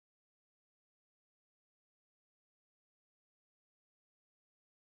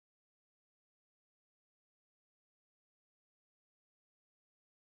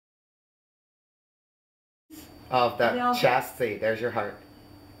of the chest. See, there's your heart.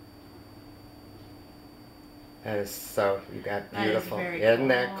 That is so, you got beautiful. Isn't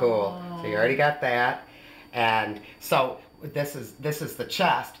that cool? So you already got that. And so this is the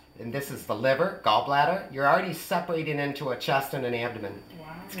chest, and this is the liver, gallbladder. You're already separating into a chest and an abdomen. Wow.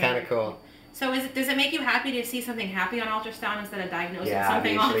 It's kind of cool. So does it make you happy to see something happy on ultrasound instead of diagnosing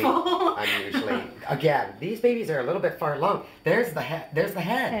something awful? I'm usually, again, these babies are a little bit far along. There's the head. There's the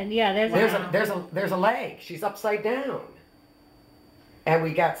head. And yeah, there's a leg. She's upside down. And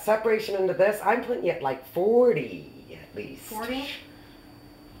we got separation into this. I'm putting you at like 40 at least. 40?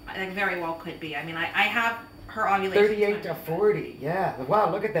 It very well could be. I mean, I have her ovulation. 38 to 40. Yeah.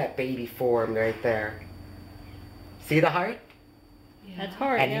 Wow, look at that baby form right there. See the heart? That's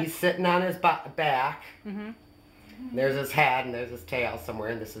hard. And he's sitting on his back. There's his head and there's his tail somewhere,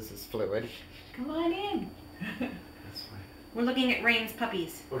 and this is his fluid. Come on in. We're looking at Rain's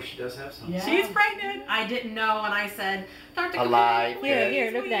puppies. Oh, she does have some. Yeah. She's pregnant. I didn't know, and I said, Dr. Alive.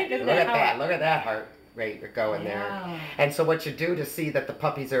 Here, look at that. Look at that heart rate going there. And so what you do to see that the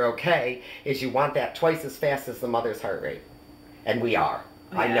puppies are okay is you want that twice as fast as the mother's heart rate. And we are.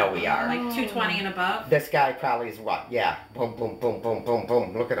 I know we are. Like 220 and above? This guy probably is what? Yeah. Boom, boom, boom, boom, boom,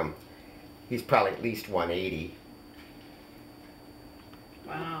 boom. Look at him. He's probably at least 180.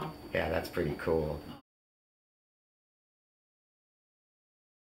 Wow. Yeah, that's pretty cool.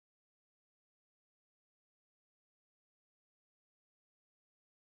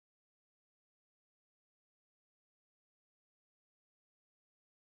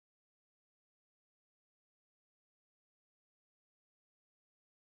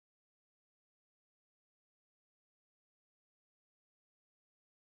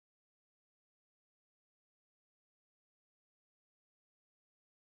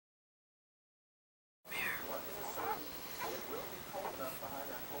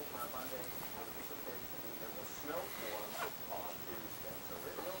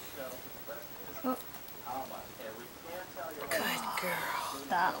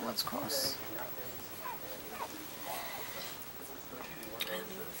 That was close. I didn't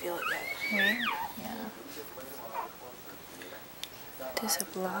even feel it yet. Here? Yeah. There's a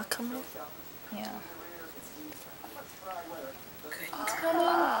blood coming? Yeah. Good.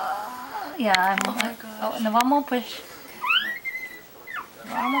 Yeah, oh my gosh. Oh, and one more push.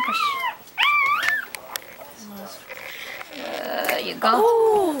 One more push. There you go.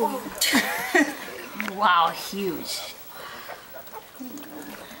 Oh! Wow, huge.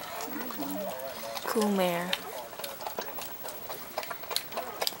 Cool mare.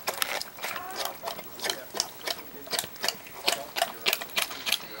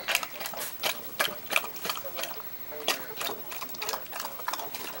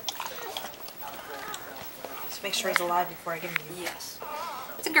 Just make sure he's alive before I give him to you. Yes.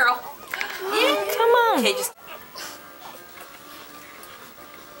 It's a girl. Yeah, come on. Okay, just...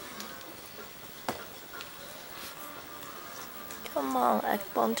 Come on, I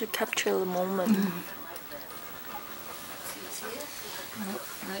want to capture the moment.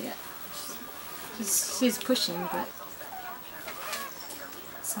 Not yet. She's pushing, but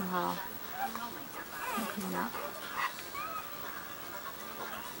somehow not coming out.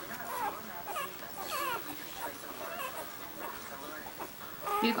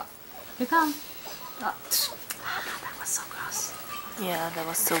 Here you go. Here come. Oh, that was so close. Yeah, that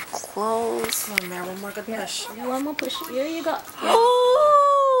was so close. Come on, Mare, one more good push. Yeah, one more push. Here you go.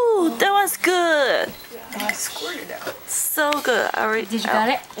 Oh, that was good. And I squirted it out. So good. Did you got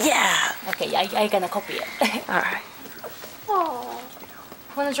it? Yeah. Okay, I gonna copy it. Alright. Oh,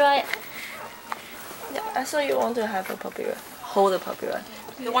 wanna try it? Yeah, I saw you want to have a puppy run. Hold a puppy run.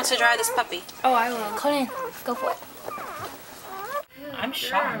 Who wants to dry this puppy? Oh, I will. Colin, go for it. I'm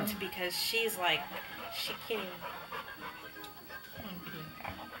shocked because she's like, she can't even...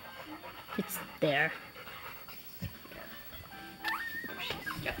 It's there.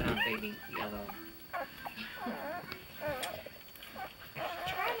 She's got that baby yellow.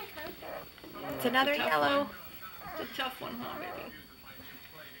 It's another yellow. It's a tough one, huh, baby?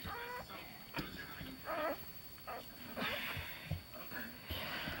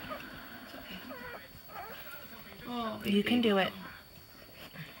 Oh, baby. You can do it.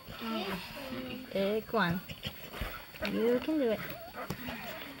 Big one. You can do it.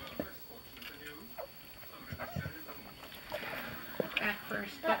 Back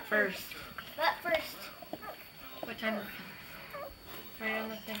first. Butt first. Butt first. What time is it? Right on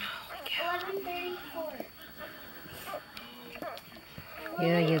the thing. 11:34.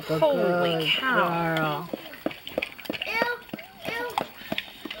 Here you go. Holy good cow. girl. Ew, ew.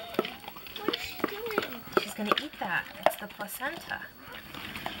 What is she doing? She's gonna eat that. It's the placenta.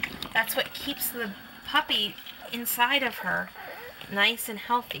 That's what keeps the puppy inside of her, nice and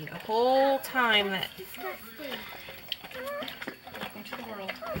healthy the whole time that. Welcome to the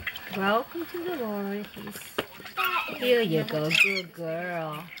world. Welcome to the world. Here you go, good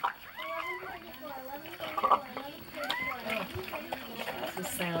girl. That's the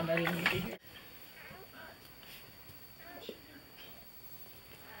sound I didn't need to hear.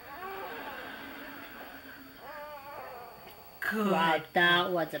 Good. Right,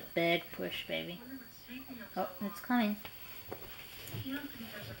 that was a big push, baby. Oh, it's coming.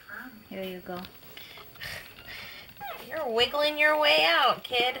 Here you go. You're wiggling your way out,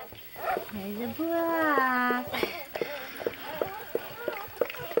 kid. Here's a bra.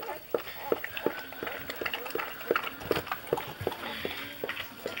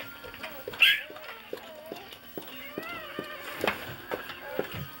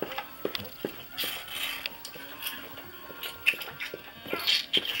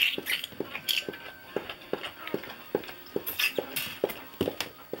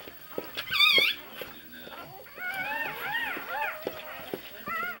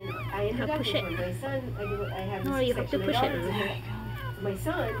 Push it. My son, I had No, you have to push it. My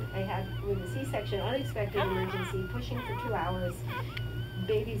son, I had with a C-section, unexpected emergency, pushing for 2 hours.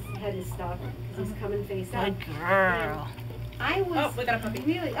 Baby's head is stuck because he's coming face up. Good girl. I was we got a puppy.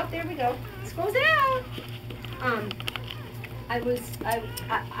 really, there we go. Scroll down. I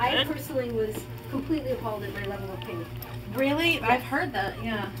personally was completely appalled at my level of pain. Really? Yes. I've heard that,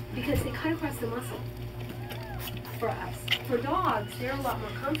 yeah. Because they cut across the muscle. For us. For dogs, they're a lot more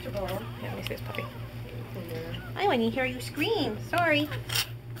comfortable. Yeah, let me see this puppy. I want to hear you scream. Sorry.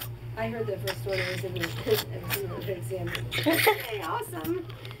 I heard the first order was in the exam. Okay, awesome.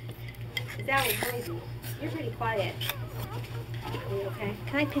 That was crazy. You're pretty quiet. Are you okay?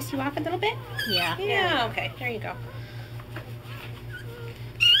 Can I piss you off a little bit? Yeah. Yeah, okay. There you go.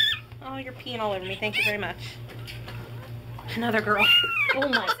 Oh, you're peeing all over me. Thank you very much. Another girl. Oh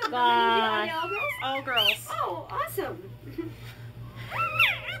my god. All girls? All girls. Oh, awesome.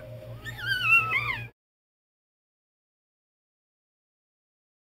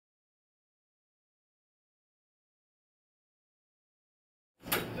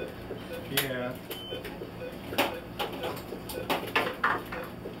 Yeah.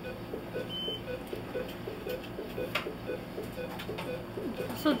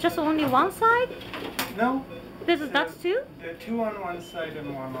 So just only one side? No. That's two? There are two on one side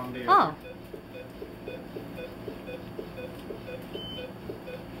and one on the Oh. other.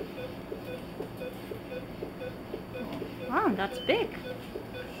 Wow, that's big.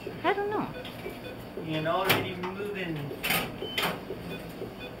 I don't know. And already moving.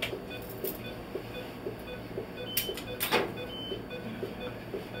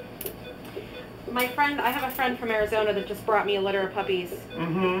 I have a friend from Arizona that just brought me a litter of puppies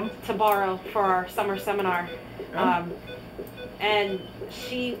to borrow for our summer seminar. And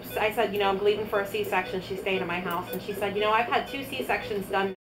I said, I'm bleeding for a C-section. She's staying at my house. And she said, I've had 2 C-sections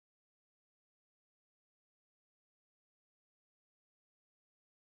done.